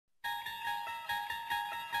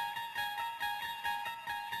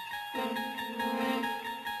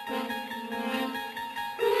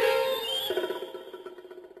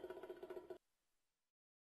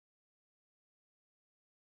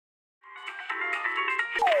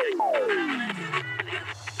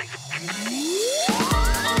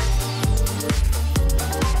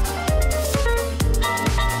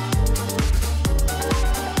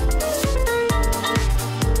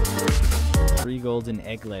golden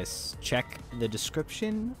eggless. Check the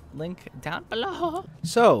description link down below.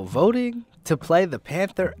 So, voting to play the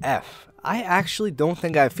Panther F. I actually don't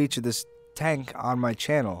think I featured this tank on my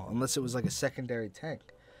channel, unless it was like a secondary tank.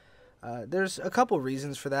 There's a couple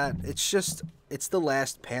reasons for that. It's the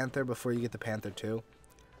last Panther before you get the Panther 2.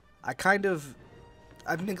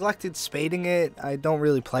 I've neglected spading it. I don't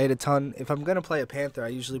really play it a ton. If I'm going to play a Panther, I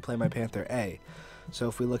usually play my Panther A. So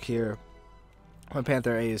if we look here, my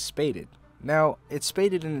Panther A is spaded. Now, it's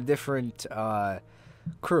spaded in a different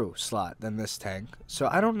crew slot than this tank. So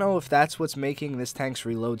I don't know if that's what's making this tank's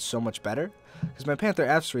reload so much better. Because my Panther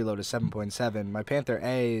F's reload is 7.7. My Panther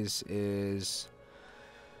A's is...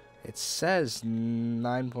 it says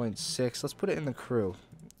 9.6. Let's put it in the crew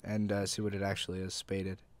and see what it actually is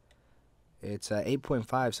spaded. It's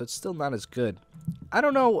 8.5, so it's still not as good. I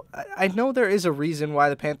don't know. I know there is a reason why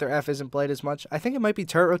the Panther F isn't played as much. I think it might be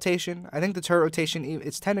turret rotation. I think the turret rotation,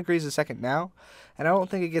 it's 10 degrees a second now, and I don't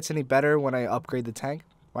think it gets any better when I upgrade the tank.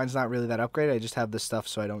 Mine's not really that upgraded. I just have this stuff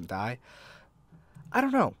so I don't die. I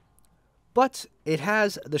don't know. But it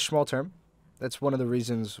has the Schmal term. That's one of the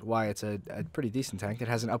reasons why it's a pretty decent tank. It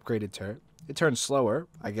has an upgraded turret. It turns slower,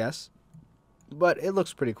 I guess. But it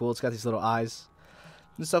looks pretty cool. It's got these little eyes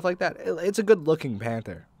and stuff like that. It's a good-looking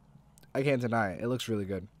Panther. I can't deny it. It looks really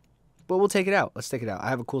good. But we'll take it out. Let's take it out. I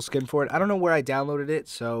have a cool skin for it. I don't know where I downloaded it,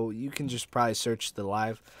 so you can just probably search the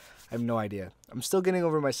live. I have no idea. I'm still getting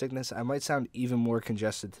over my sickness. I might sound even more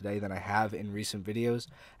congested today than I have in recent videos.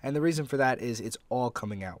 And the reason for that is it's all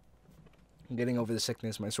coming out. I'm getting over the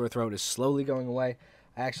sickness. My sore throat is slowly going away.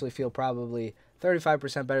 I actually feel probably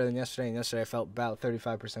 35% better than yesterday. And yesterday I felt about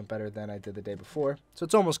 35% better than I did the day before. So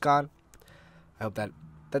it's almost gone. I hope that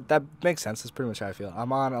makes sense. That's pretty much how I feel.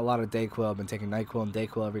 I'm on a lot of Dayquil. I've been taking NyQuil and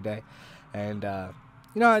Dayquil every day. And,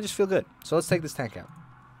 you know, I just feel good. So let's take this tank out.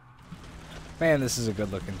 Man, this is a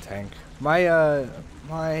good-looking tank. My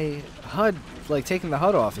HUD, like, taking the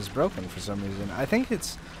HUD off is broken for some reason. I think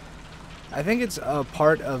it's a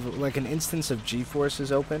part of, like, an instance of GeForce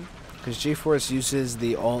is open. Because GeForce uses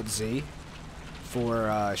the Alt-Z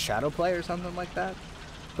for shadow play or something like that.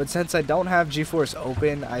 But since I don't have GeForce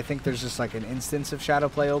open, I think there's just like an instance of Shadow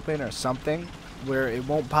Play open or something where it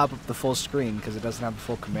won't pop up the full screen because it doesn't have the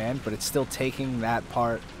full command, but it's still taking that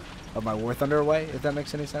part of my War Thunder away, if that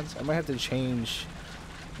makes any sense. I might have to change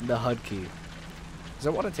the HUD key because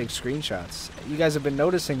I want to take screenshots. You guys have been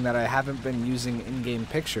noticing that I haven't been using in-game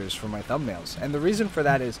pictures for my thumbnails, and the reason for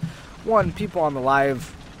that is, one, people on the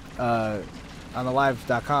live, on the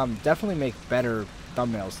live.com definitely make better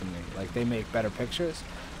thumbnails than me. Like, they make better pictures.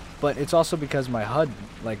 But it's also because my HUD,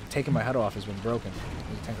 like, taking my HUD off has been broken.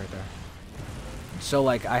 There's a tank right there. So,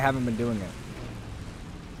 like, I haven't been doing it.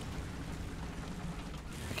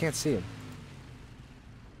 I can't see him.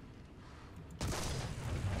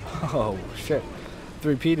 Oh, shit.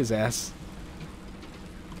 3P'd his ass.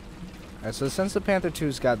 Alright, so since the Panther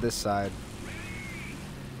 2's got this side,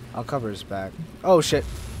 I'll cover his back. Oh, shit.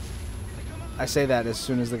 I say that as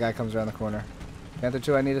soon as the guy comes around the corner. Panther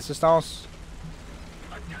 2, I need assistance.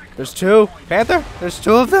 There's two. Panther? There's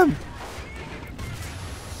two of them.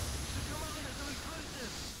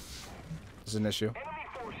 This is an issue.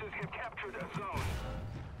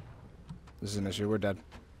 This is an issue. We're dead.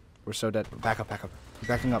 We're so dead. Back up, back up. Keep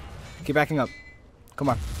backing up. Keep backing up. Come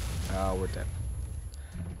on. Oh, we're dead.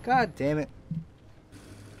 God damn it.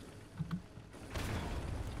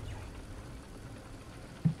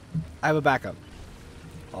 I have a backup.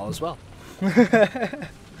 All is well.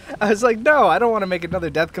 I was like, no, I don't want to make another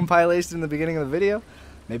death compilation in the beginning of the video.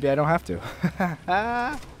 Maybe I don't have to.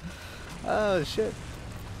 Oh, shit.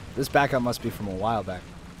 This backup must be from a while back.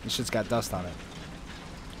 This shit's got dust on it.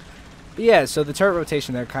 But yeah, so the turret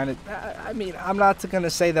rotation there kind of... I mean, I'm not going to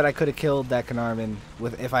say that I could have killed that Carnarvon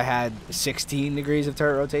if I had 16 degrees of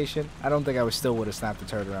turret rotation. I don't think I still would have snapped the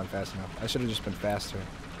turret around fast enough. I should have just been faster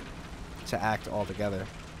to act all together.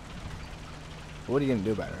 But what are you going to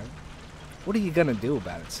do about it, right? What are you going to do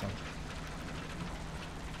about it, son?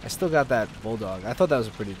 I still got that Bulldog. I thought that was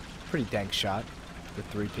a pretty dank shot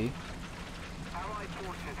with 3P.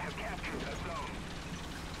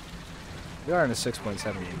 We are in a 6.7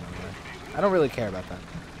 game, by the way. I don't really care about that.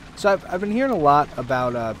 So I've been hearing a lot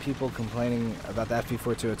about people complaining about the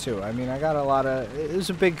FP4202. I mean, I got a lot of... It was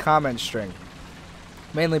a big comment string.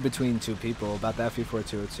 Mainly between two people about the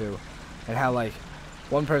FP4202. And how, like...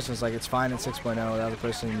 One person's like, it's fine at 6.0. The other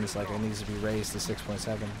person is like, it needs to be raised to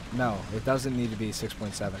 6.7. No, it doesn't need to be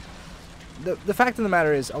 6.7. The fact of the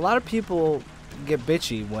matter is, a lot of people get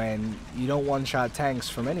bitchy when you don't one-shot tanks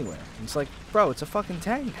from anywhere. It's like, bro, it's a fucking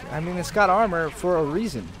tank. I mean, it's got armor for a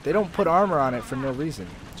reason. They don't put armor on it for no reason,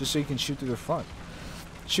 just so you can shoot through the front.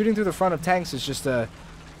 Shooting through the front of tanks is just a...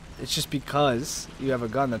 It's just because you have a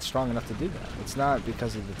gun that's strong enough to do that. It's not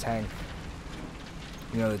because of the tank.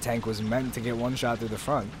 You know, the tank was meant to get one shot through the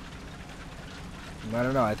front. I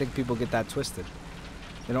don't know. I think people get that twisted.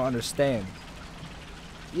 They don't understand.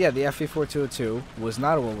 Yeah, the FV-4202 was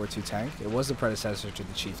not a World War II tank. It was the predecessor to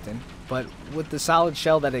the Chieftain. But with the solid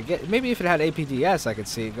shell that it gets... Maybe if it had APDS, I could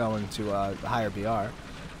see it going to a higher BR.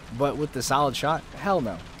 But with the solid shot, hell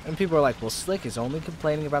no. And people are like, well, Slick is only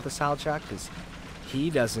complaining about the solid shot because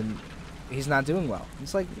he's not doing well.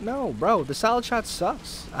 It's like, no, bro, the solid shot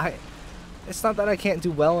sucks. It's not that I can't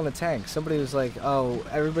do well in a tank. Somebody was like, oh,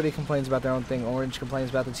 everybody complains about their own thing. Orange complains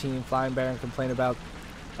about the team. Flying Baron complain about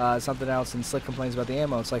something else, and Slick complains about the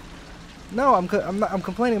ammo. It's like, no, I'm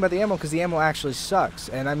complaining about the ammo because the ammo actually sucks.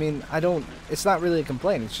 And I mean, it's not really a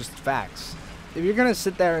complaint. It's just facts. If you're gonna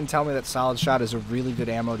sit there and tell me that solid shot is a really good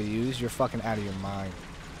ammo to use, you're fucking out of your mind.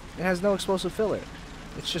 It has no explosive filler.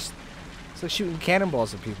 It's like shooting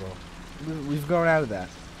cannonballs at people. We've grown out of that.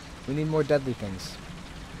 We need more deadly things.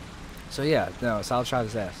 So yeah, no, solid shot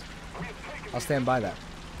is ass. I'll stand by that.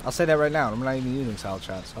 I'll say that right now. I'm not even using solid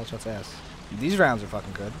shot. Solid shot's ass. These rounds are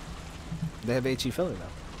fucking good. They have HE filler though.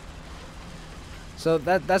 So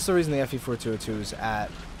that's the reason the FE4202 is at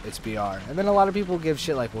its BR. And then a lot of people give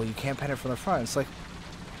shit like, well, you can't pen it from the front. It's like,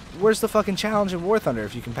 where's the fucking challenge in War Thunder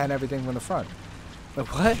if you can pen everything from the front? Like,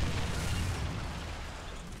 what?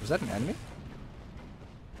 Was that an enemy?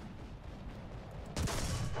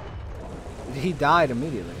 He died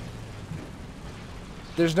immediately.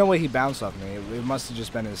 There's no way he bounced off me. It must have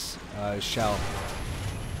just been his shell.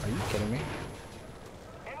 Are you kidding me?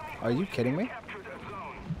 Are you kidding me?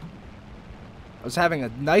 I was having a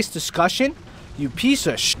nice discussion. You piece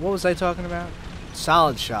of sh... What was I talking about?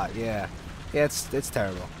 Solid shot, yeah. Yeah, it's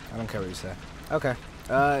terrible. I don't care what you say. Okay.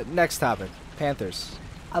 Next topic. Panthers.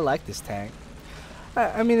 I like this tank.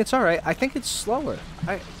 I mean, it's alright. I think it's slower.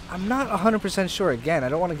 I'm not 100% sure. Again, I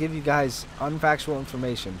don't want to give you guys unfactual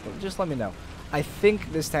information, but just let me know. I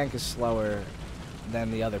think this tank is slower than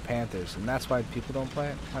the other Panthers, and that's why people don't play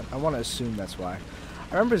it. I want to assume that's why.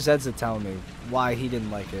 I remember Zedza telling me why he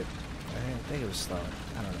didn't like it. I think it was slower.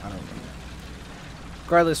 I don't remember.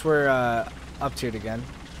 Regardless, we're up tiered again.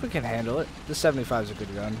 We can handle it. The 75 is a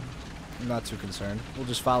good gun. I'm not too concerned. We'll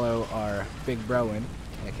just follow our big bro in,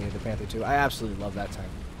 aka the Panther 2. I absolutely love that tank.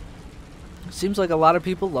 Seems like a lot of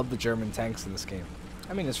people love the German tanks in this game.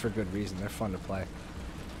 I mean, it's for good reason. They're fun to play.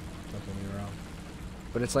 Don't get me wrong.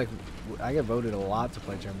 But it's like, I get voted a lot to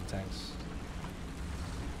play German tanks.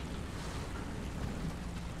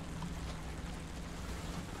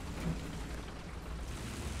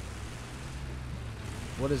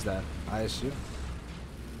 What is that? ISU?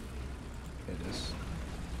 It is.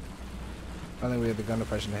 I think we have the gun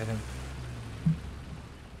depression to hit him.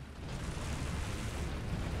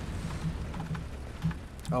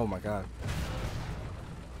 Oh my god.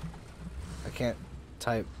 I can't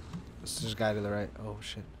type. There's a guy to the right. Oh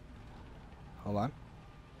shit. Hold on.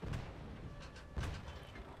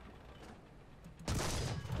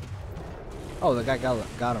 Oh, the guy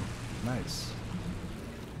got him. Nice.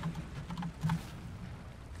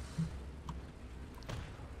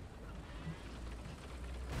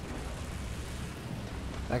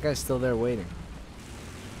 That guy's still there waiting.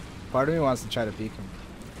 Part of me wants to try to peek him.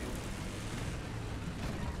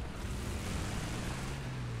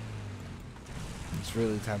 It's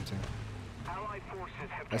really tempting.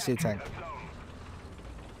 I see a tank.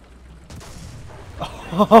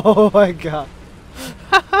 Oh my god.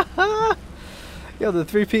 Yo, the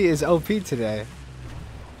 3P is OP today.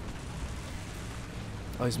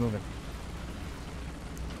 Oh, he's moving.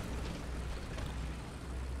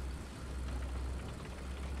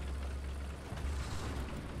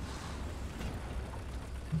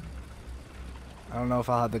 I don't know if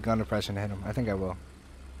I'll have the gun depression to hit him. I think I will.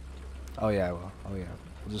 Oh yeah, I will. Oh yeah.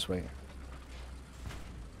 We'll just wait.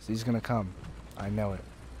 So he's gonna come. I know it.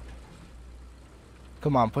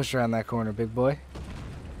 Come on, push around that corner, big boy.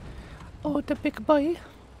 Oh, the big boy.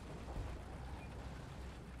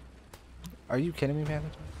 Are you kidding me, Panther?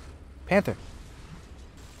 Panther.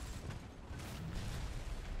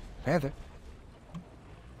 Panther.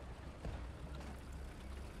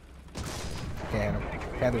 Can't hit him.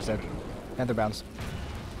 Panther's dead. Panther bounced.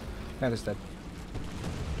 Panther's dead.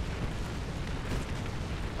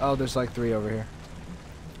 Oh, there's like 3 over here.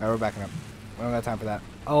 Alright, we're backing up. We don't got time for that.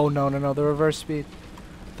 Oh, no, no, no. The reverse speed.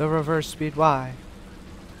 The reverse speed. Why?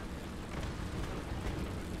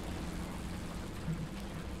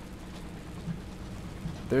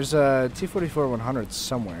 There's a T-44-100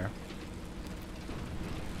 somewhere.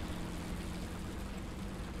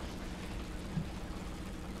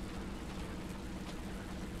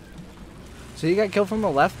 So he got killed from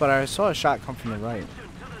the left, but I saw a shot come from the right.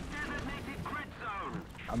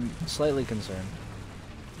 I'm slightly concerned.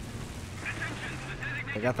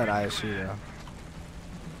 I got that ISU though.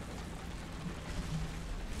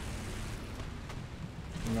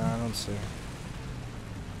 No, I don't see.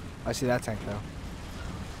 I see that tank though.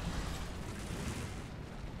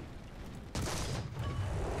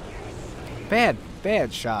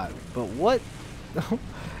 Bad shot. But what?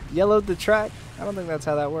 Yellowed the track? I don't think that's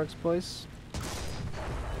how that works, boys.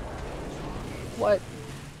 What?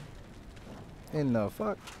 In the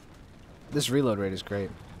fuck? This reload rate is great.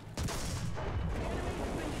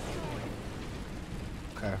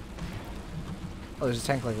 Okay. Oh, there's a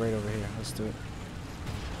tank like right over here. Let's do it.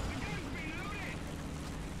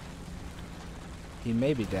 He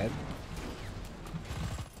may be dead.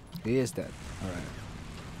 He is dead. Alright.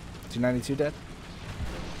 292 dead?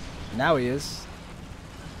 Now he is.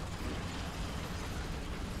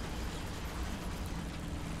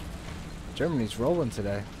 Germany's rolling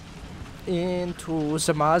today. Into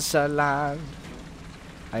Switzerland.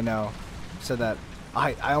 I know. Said that.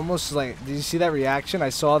 I almost like. Did you see that reaction? I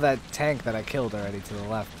saw that tank that I killed already to the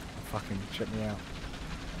left. It fucking tripped me out.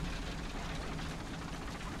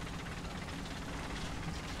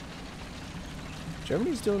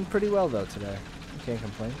 Germany's doing pretty well though today. You can't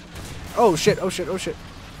complain. Oh shit! Oh shit! Oh shit!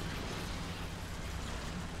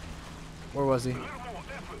 Where was he?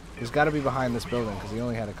 He's got to be behind this building because he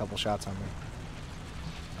only had a couple shots on me.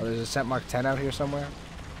 Oh, there's a Scent Mark 10 out here somewhere.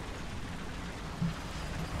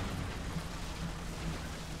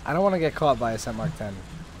 I don't want to get caught by a Scent Mark 10.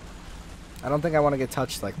 I don't think I want to get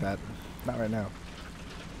touched like that. Not right now.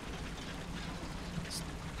 It's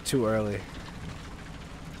too early.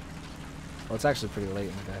 Well, it's actually pretty late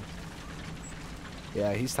in the day.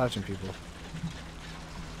 Yeah, he's touching people.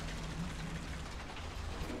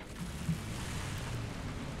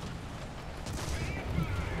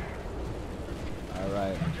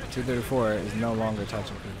 Alright, 234 is no longer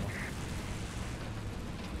touching people.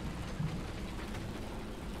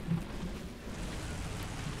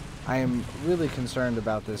 I am really concerned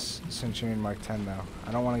about this Centurion Mark 10 now.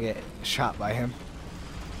 I don't want to get shot by him.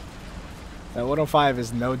 That 105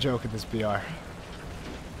 is no joke in this BR.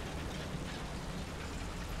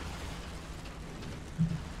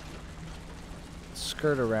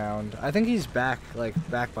 Skirt around. I think he's back, like,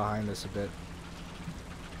 back behind us a bit.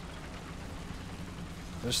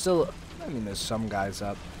 There's still, I mean, there's some guys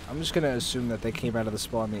up. I'm just gonna assume that they came out of the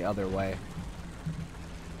spawn the other way.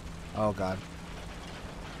 Oh god.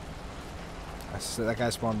 That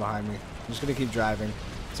guy spawned behind me. I'm just gonna keep driving.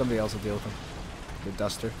 Somebody else will deal with him. The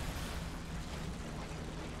duster.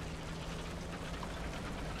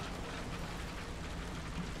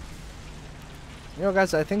 You know,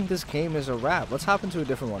 guys, I think this game is a wrap. Let's hop into a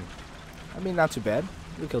different one. I mean, not too bad.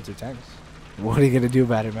 We killed 2 tanks. What are you gonna do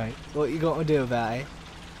about it, mate? What you gonna do about it?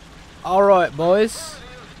 Alright, boys.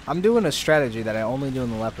 I'm doing a strategy that I only do in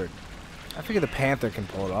the Leopard. I figure the Panther can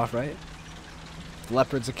pull it off, right? The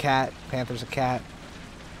Leopard's a cat, Panther's a cat.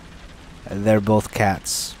 And they're both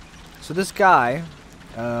cats. So this guy,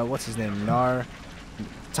 what's his name?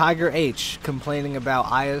 Tiger H, complaining about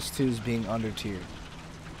IS-2s being under-tiered.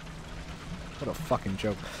 What a fucking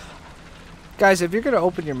joke. Guys, if you're going to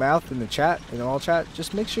open your mouth in the chat, in the all chat,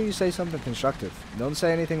 just make sure you say something constructive. Don't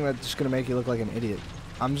say anything that's just going to make you look like an idiot.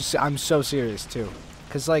 I'm so serious, too.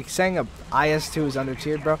 Because, like, saying a IS-2 is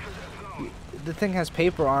under-tiered, bro, the thing has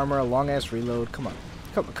paper armor, a long-ass reload. Come on.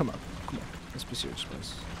 Come on. Let's be serious,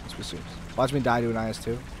 boys. Let's be serious. Watch me die to an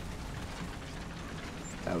IS-2.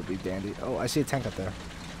 That would be dandy. Oh, I see a tank up there.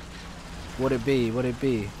 Would it be?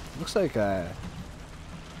 Looks like, I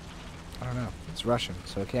don't know. It's Russian,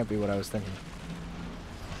 so it can't be what I was thinking.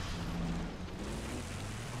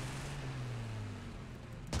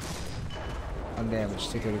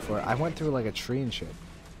 Undamaged, 234. I went through like a tree and shit.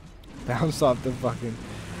 Bounced off the fucking...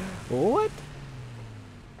 What?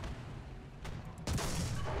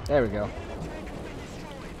 There we go.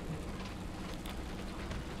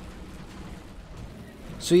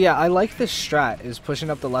 So yeah, I like this strat, is pushing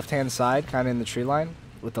up the left-hand side, kind of in the tree line,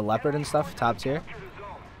 with the Leopard and stuff, top tier.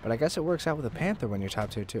 But I guess it works out with a Panther when you're top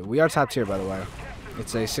tier too. We are top tier, by the way.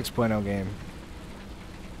 It's a 6.0 game.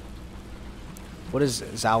 What is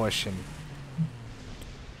Zawashin?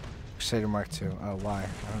 Crusader Mark II. Oh, why?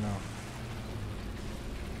 I don't know.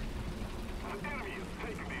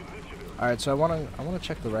 Alright, so I wanna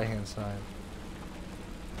check the right-hand side.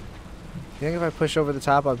 You think if I push over the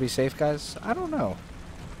top I'll be safe, guys? I don't know.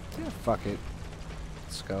 Yeah, fuck it.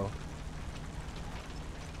 Let's go.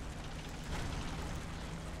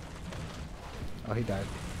 Oh, he died.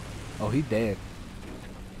 Oh, he dead.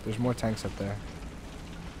 There's more tanks up there.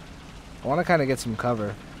 I want to kind of get some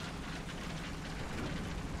cover.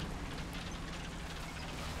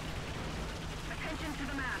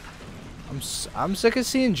 I'm sick of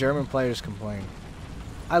seeing German players complain.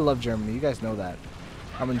 I love Germany. You guys know that.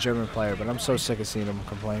 I'm a German player, but I'm so sick of seeing them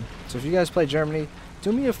complain. So if you guys play Germany,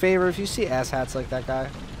 do me a favor. If you see asshats like that guy,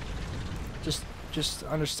 just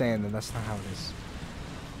understand that that's not how it is.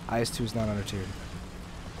 IS-2 is not under-tiered.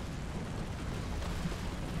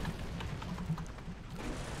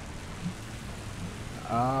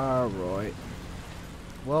 Alright.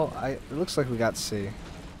 Well, it looks like we got C.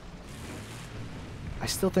 I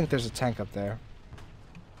still think there's a tank up there.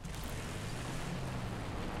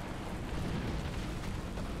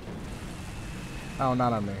 Oh,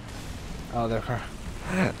 not on me. Oh,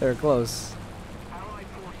 they're close.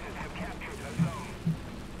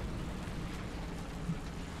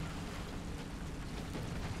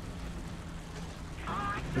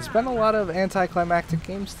 It's been a lot of anticlimactic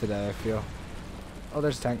games today, I feel. Oh,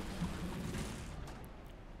 there's a tank.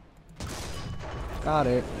 Got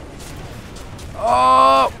it.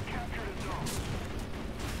 Oh!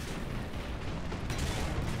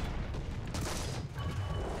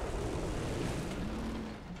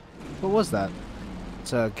 What was that?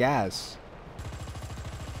 It's a gas.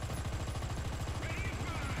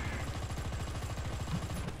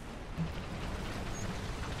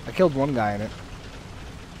 I killed one guy in it.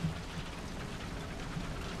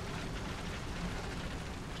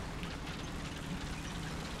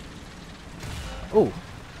 Oh.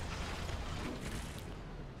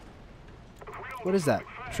 What is that?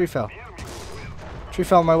 Tree fell. Tree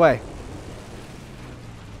fell in my way.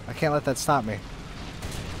 I can't let that stop me.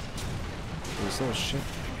 This little shit.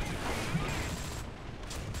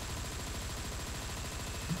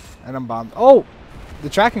 And I'm bombed. Oh! The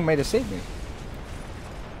tracking might have saved me.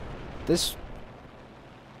 This...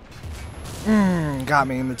 got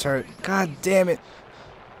me in the turret. God damn it.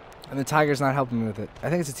 And the Tiger's not helping me with it. I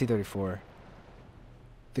think it's a T-34.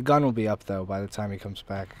 The gun will be up, though, by the time he comes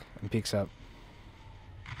back and peeks up.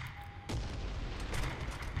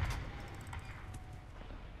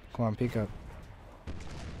 Come on, peek up.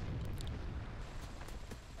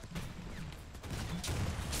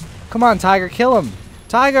 Come on, Tiger, kill him!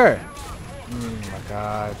 Tiger! Oh my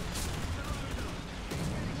god.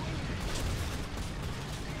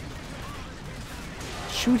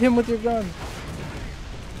 Shoot him with your gun.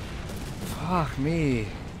 Fuck me.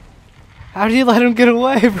 How do you let him get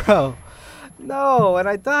away, bro? No, and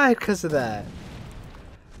I died because of that.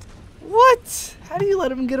 What? How do you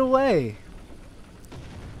let him get away?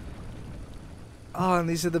 Oh, and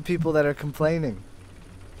these are the people that are complaining.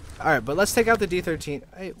 Alright, but let's take out the D-13.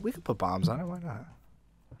 Hey, we could put bombs on it. Why not?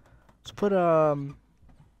 Let's put a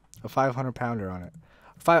 500 pounder on it.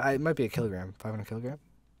 It might be a kilogram. 500 kilogram?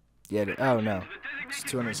 Yeah. Oh, no. It's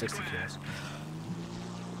 260 kilos.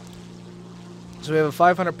 So we have a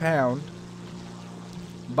 500 pound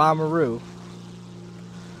bombaroo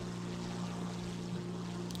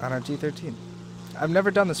on our D-13. I've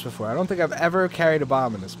never done this before. I don't think I've ever carried a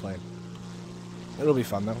bomb in this plane. It'll be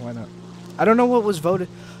fun though. Why not? I don't know what was voted.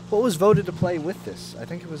 What was voted to play with this? I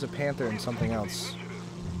think it was a Panther and something else.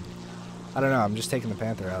 I don't know. I'm just taking the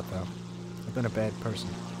Panther out though. I've been a bad person.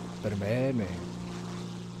 Been a bad man.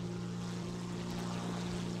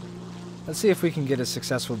 Let's see if we can get a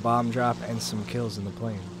successful bomb drop and some kills in the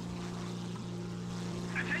plane.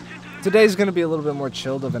 Today's gonna be a little bit more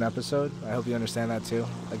chilled of an episode. I hope you understand that too.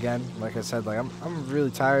 Again, like I said, like I'm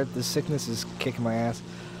really tired. This sickness is kicking my ass.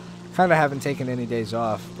 Kind of haven't taken any days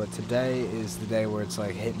off, but today is the day where it's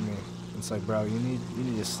like hitting me. It's like, bro, you need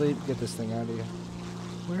to sleep. Get this thing out of you.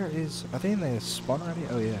 Where is? Are they in the spawn already?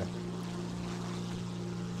 Oh yeah.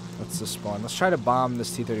 That's the spawn. Let's try to bomb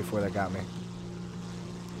this T-34 that got me.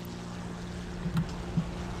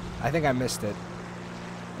 I think I missed it.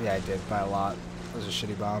 Yeah, I did by a lot. It was a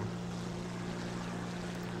shitty bomb.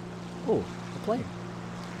 Oh, a plane.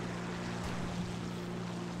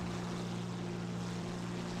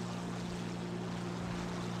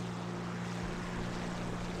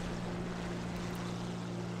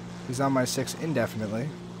 He's on my 6 indefinitely.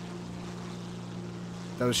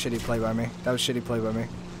 That was shitty play by me. That was shitty play by me.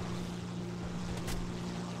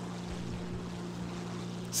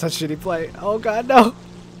 Such shitty play. Oh god, no!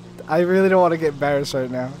 I really don't want to get embarrassed right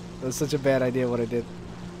now. That was such a bad idea what I did.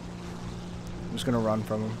 I'm just gonna run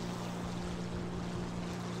from him.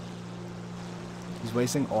 He's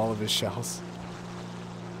wasting all of his shells.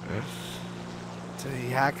 Dude, the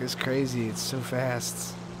hack is crazy. It's so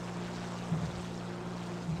fast.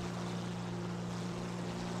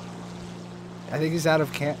 I think he's out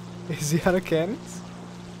of Is he out of cannons?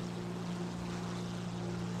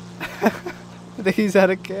 I think he's out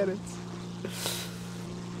of cannons.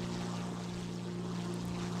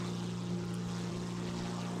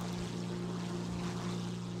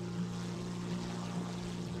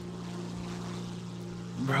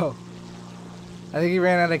 Bro, I think he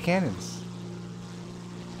ran out of cannons.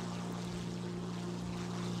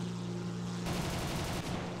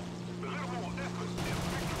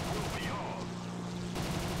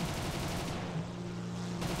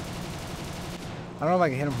 I don't know if I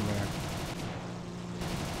can hit him from here.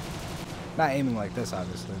 Not aiming like this,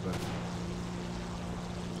 obviously, but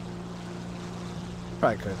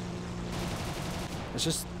probably could. It's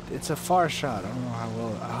just, it's a far shot. I don't know how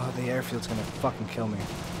well. Oh, the airfield's gonna fucking kill me.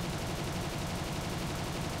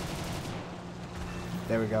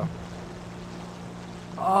 There we go.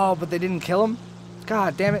 Oh, but they didn't kill him?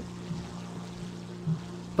 God damn it.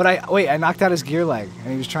 But I knocked out his gear leg,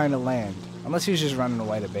 and he was trying to land. Unless he was just running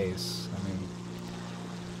away to base. I mean,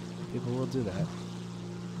 people will do that.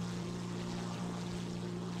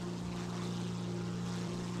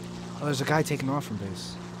 Oh, there's a guy taking off from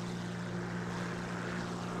base.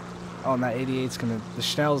 Oh, and that 88's gonna, the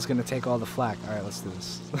Schnell's gonna take all the flak. Alright, let's do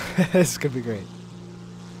this. This could be great.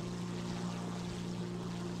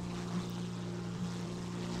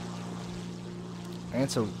 And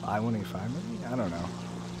it's a I-185 maybe? I don't know.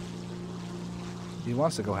 He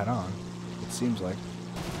wants to go head on, it seems like.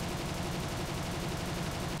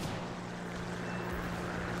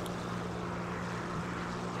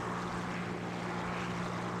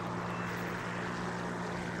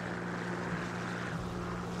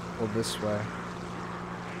 This way.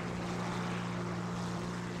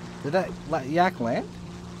 Did that yak land?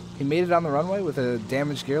 He made it on the runway with a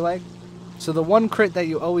damaged gear leg? So the one crit that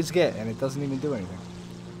you always get, and it doesn't even do anything.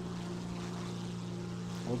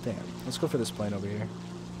 Well, damn. Let's go for this plane over here.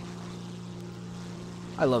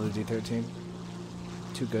 I love the D-13.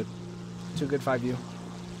 Too good. Too good 5U.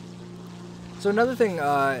 So another thing,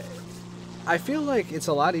 I feel like it's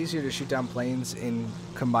a lot easier to shoot down planes in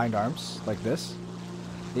combined arms, like this.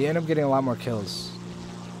 They end up getting a lot more kills.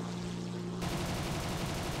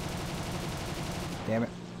 Damn it.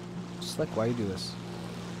 Slick, why you do this?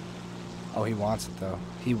 Oh, he wants it, though.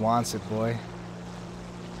 He wants it, boy.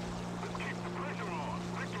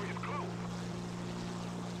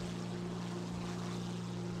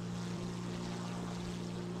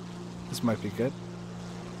 This might be good.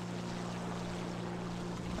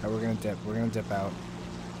 Alright, we're gonna dip. We're gonna dip out.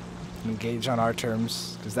 Engage on our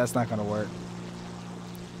terms, because that's not gonna work.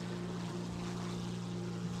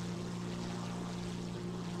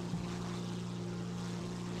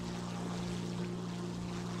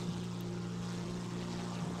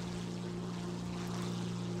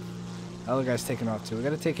 Other guy's taking off too. We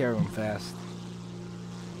gotta take care of him fast.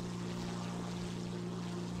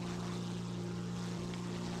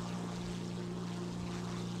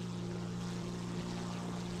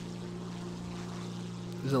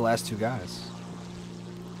 These are the last two guys.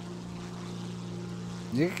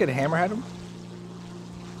 Do you think I could hammerhead him?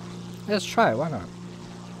 Yeah, let's try it. Why not?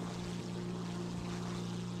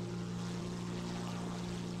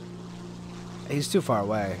 He's too far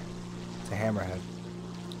away to hammerhead.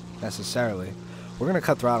 Necessarily. We're gonna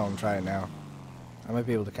cut throttle and try it now. I might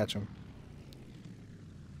be able to catch him.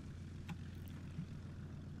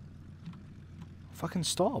 Fucking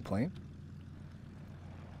stall, plane.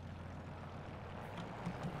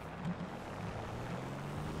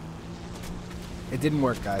 It didn't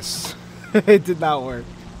work, guys. It did not work.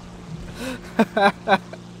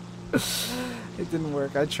 It didn't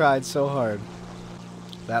work. I tried so hard.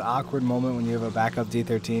 That awkward moment when you have a backup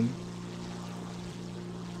D-13.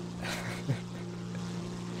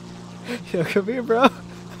 Yo, come here, bro.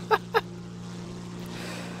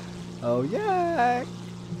 Oh, yeah.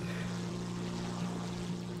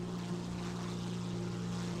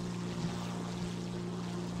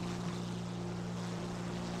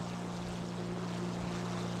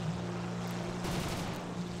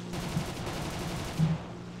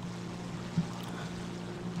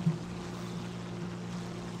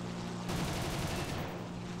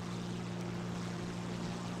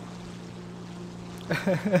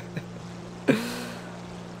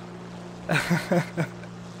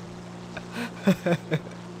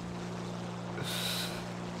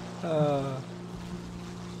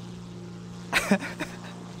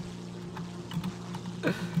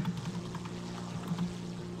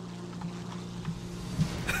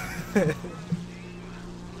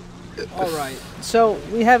 Alright, so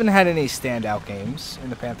we haven't had any standout games in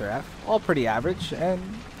the Panther F. All pretty average, and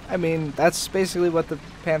I mean, that's basically what the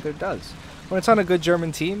Panther does. When it's on a good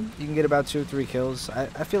German team, you can get about 2 or 3 kills. I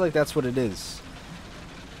feel like that's what it is.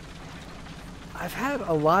 I've had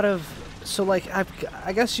a lot of... So, like,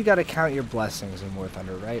 I guess you gotta count your blessings in War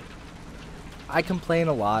Thunder, right? I complain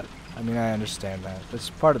a lot. I mean, I understand that. It's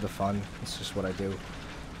part of the fun. It's just what I do.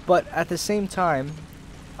 But at the same time,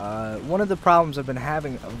 One of the problems I've been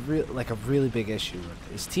having a really big issue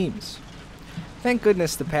with is teams. Thank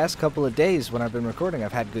goodness the past couple of days when I've been recording,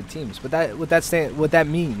 I've had good teams. But what that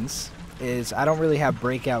means is I don't really have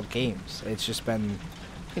breakout games. It's just been,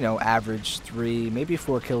 you know, average 3, maybe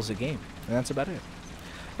 4 kills a game, and that's about it.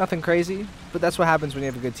 Nothing crazy, but that's what happens when you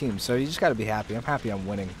have a good team. So you just got to be happy. I'm happy I'm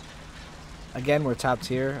winning. Again, we're top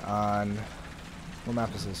tier on, what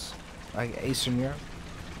map is this? Like Eastern Europe?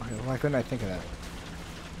 Why couldn't I think of that?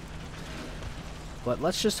 But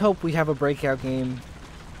let's just hope we have a breakout game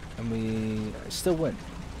and we still win.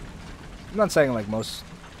 I'm not saying like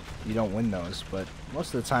you don't win those, but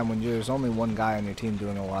most of the time when there's only one guy on your team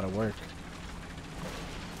doing a lot of work,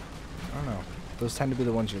 I don't know, those tend to be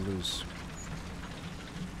the ones you lose.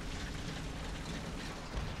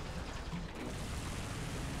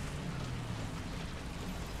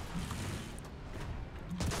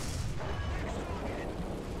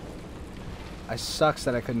 I sucks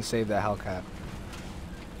that I couldn't save that Hellcat.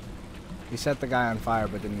 He set the guy on fire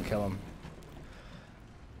but didn't kill him.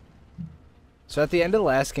 So at the end of the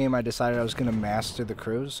last game I decided I was going to master the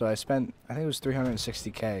crew. So I spent, I think it was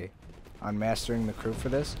 360k on mastering the crew for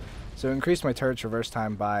this. So it increased my turret traverse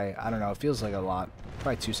time by, I don't know, it feels like a lot.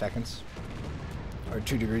 Probably 2 seconds. Or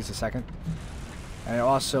 2 degrees a second. And it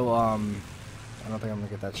also, I don't think I'm going to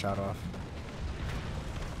get that shot off.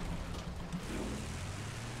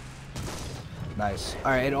 Nice.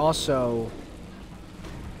 Alright, it also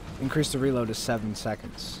increased the reload to 7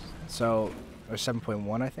 seconds. So, or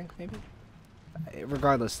 7.1 I think, maybe?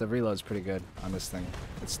 Regardless, the reload's pretty good on this thing.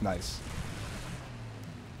 It's nice.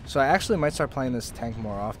 So I actually might start playing this tank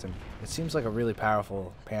more often. It seems like a really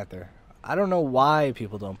powerful Panther. I don't know why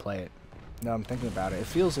people don't play it. No, I'm thinking about it. It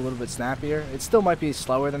feels a little bit snappier. It still might be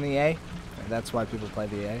slower than the A. And that's why people play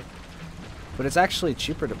the A. But it's actually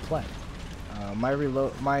cheaper to play. My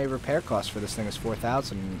repair cost for this thing is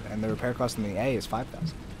 4,000, and the repair cost in the A is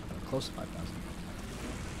 5,000, close to 5,000.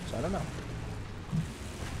 So I don't know.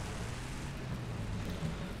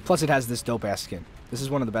 Plus, it has this dope ass skin. This is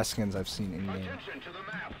one of the best skins I've seen in game.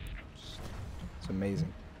 It's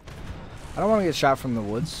amazing. I don't want to get shot from the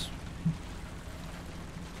woods.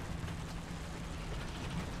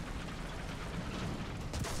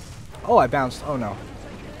 Oh, I bounced. Oh no,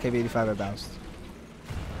 KV-85, I bounced.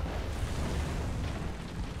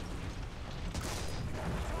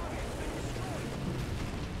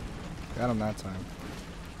 Got him that time.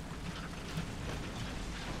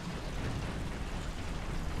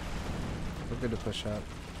 We're good to push up.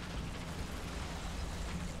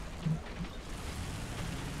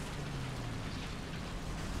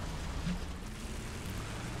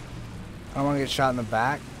 I don't want to get shot in the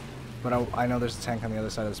back, but I know there's a tank on the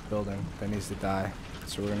other side of this building that needs to die,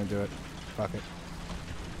 so we're gonna do it. Fuck it.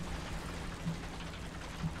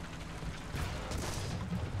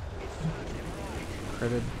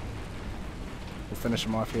 Critted. We'll finish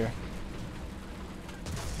him off here.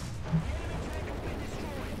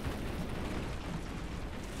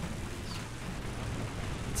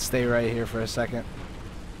 Let's stay right here for a second.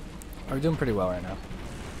 We're doing pretty well right now.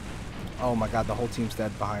 Oh my god, the whole team's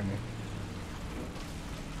dead behind me.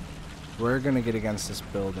 We're gonna get against this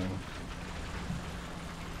building.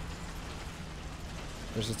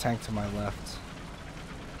 There's a tank to my left.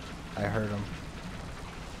 I heard him.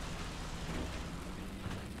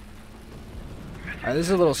 Alright, this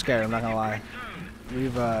is a little scary, I'm not gonna lie.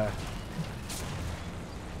 We've, I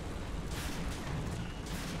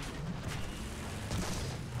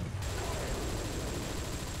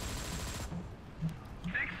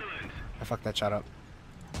fucked that shot up.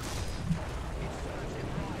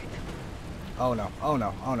 Oh no, oh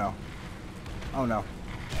no, oh no. Oh no.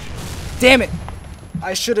 Damn it!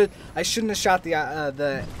 I shouldn't have shot the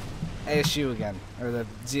ASU again. Or the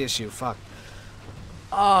ZSU, fuck.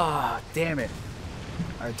 Ah, oh, damn it.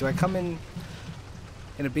 Alright, do I come in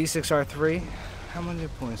a B6R3? How many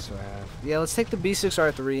points do I have? Yeah, let's take the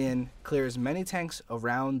B6R3 in, clear as many tanks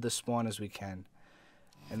around the spawn as we can.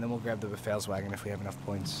 And then we'll grab the Befehl's wagon if we have enough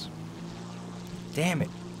points. Damn it.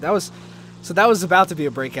 That was about to be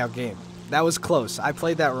a breakout game. That was close. I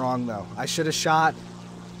played that wrong, though. I should have shot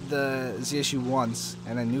the ZSU once,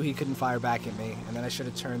 and I knew he couldn't fire back at me, and then I should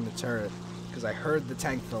have turned the turret, because I heard the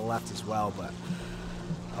tank to the left as well, but...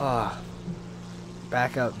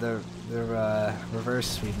 back up the reverse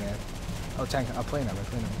speed, man. Oh, tank, I'm playing him,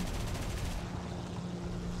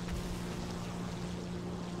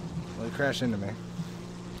 Well, he crashed into me.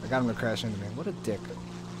 I got him to crash into me. What a dick.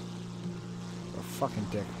 What a fucking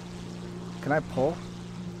dick. Can I pull?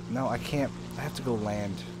 No, I can't. I have to go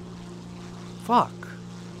land. Fuck.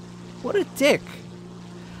 What a dick.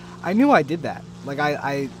 I knew I did that. Like,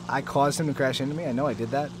 I caused him to crash into me. I know I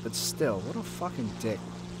did that. But still, what a fucking dick.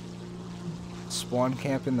 Spawn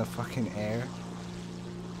camp in the fucking air.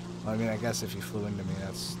 Well, I mean, I guess if he flew into me,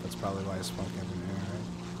 that's probably why he spawn camp in the air, right?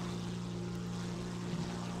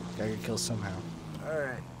 Gotta get killed somehow.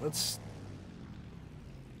 Alright, let's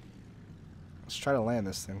try to land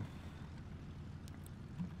this thing.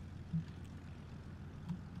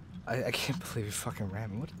 I can't believe he fucking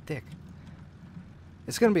ran me. What a dick.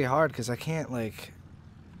 It's gonna be hard because I can't, like...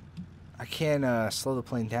 I can't slow the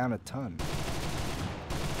plane down a ton.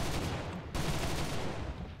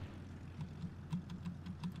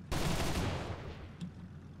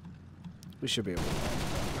 We should be able to land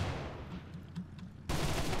it.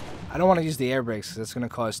 I don't want to use the air brakes because that's going to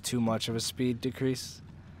cause too much of a speed decrease.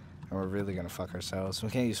 And we're really going to fuck ourselves. We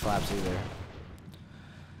can't use flaps either.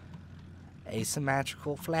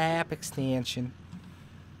 Asymmetrical flap extension.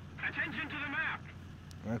 Attention to the map.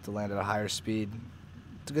 We have to land at a higher speed.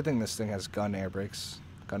 It's a good thing this thing has gun brakes.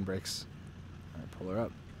 Alright, pull her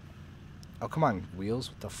up. Oh, come on, wheels.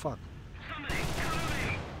 What the fuck? Somebody, cover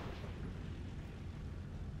me.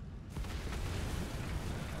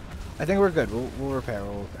 I think we're good. We'll repair.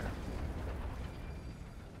 We'll repair.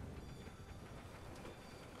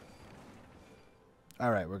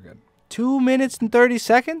 Alright, we're good. 2 minutes and 30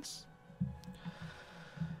 seconds?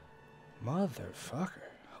 Motherfucker.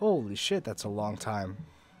 Holy shit, that's a long time.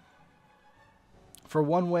 For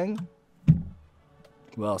one wing?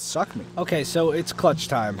 Well, suck me. Okay, so it's clutch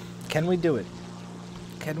time. Can we do it?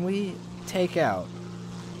 Can we take out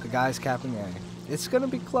the guys capping A? It's gonna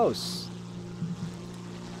be close.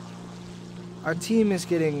 Our team is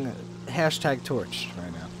getting hashtag torched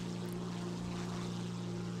right now.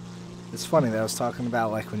 It's funny that I was talking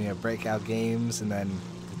about like when you have breakout games and then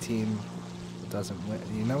the team doesn't win.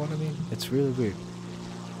 You know what I mean? It's really weird.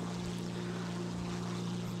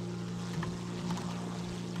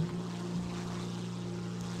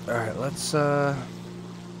 Alright, let's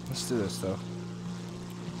do this though.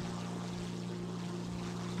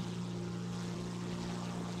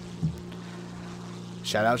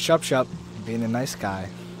 Shout out Shup, being a nice guy.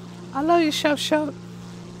 I love you, Shup.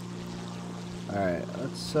 Alright,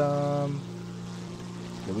 let's yeah,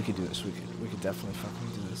 we could do this. We could definitely fucking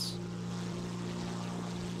do this.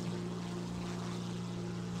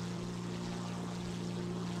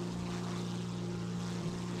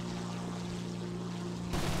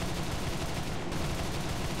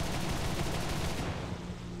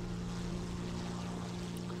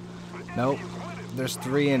 Nope. There's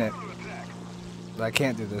 3 in it. But I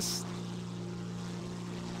can't do this.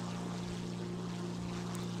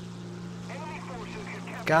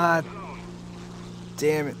 God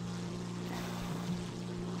damn it.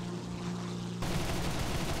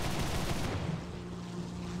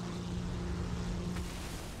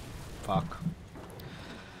 Fuck.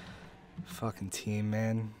 Fucking team,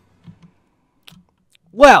 man.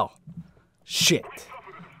 Well, shit.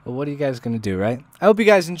 Well, what are you guys gonna do, right? I hope you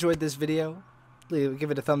guys enjoyed this video. Give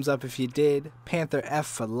it a thumbs up if you did. Panther F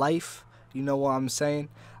for life. You know what I'm saying.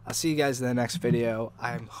 I'll see you guys in the next video.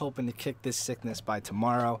 I'm hoping to kick this sickness by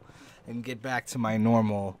tomorrow and get back to my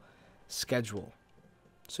normal schedule.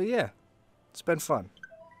 So yeah, it's been fun.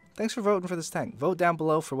 Thanks for voting for this tank. Vote down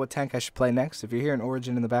below for what tank I should play next. If you're hearing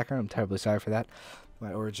Origin in the background, I'm terribly sorry for that.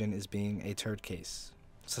 My Origin is being a turd case.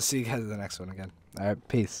 So see you guys in the next one again. Alright,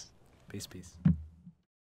 peace. Peace.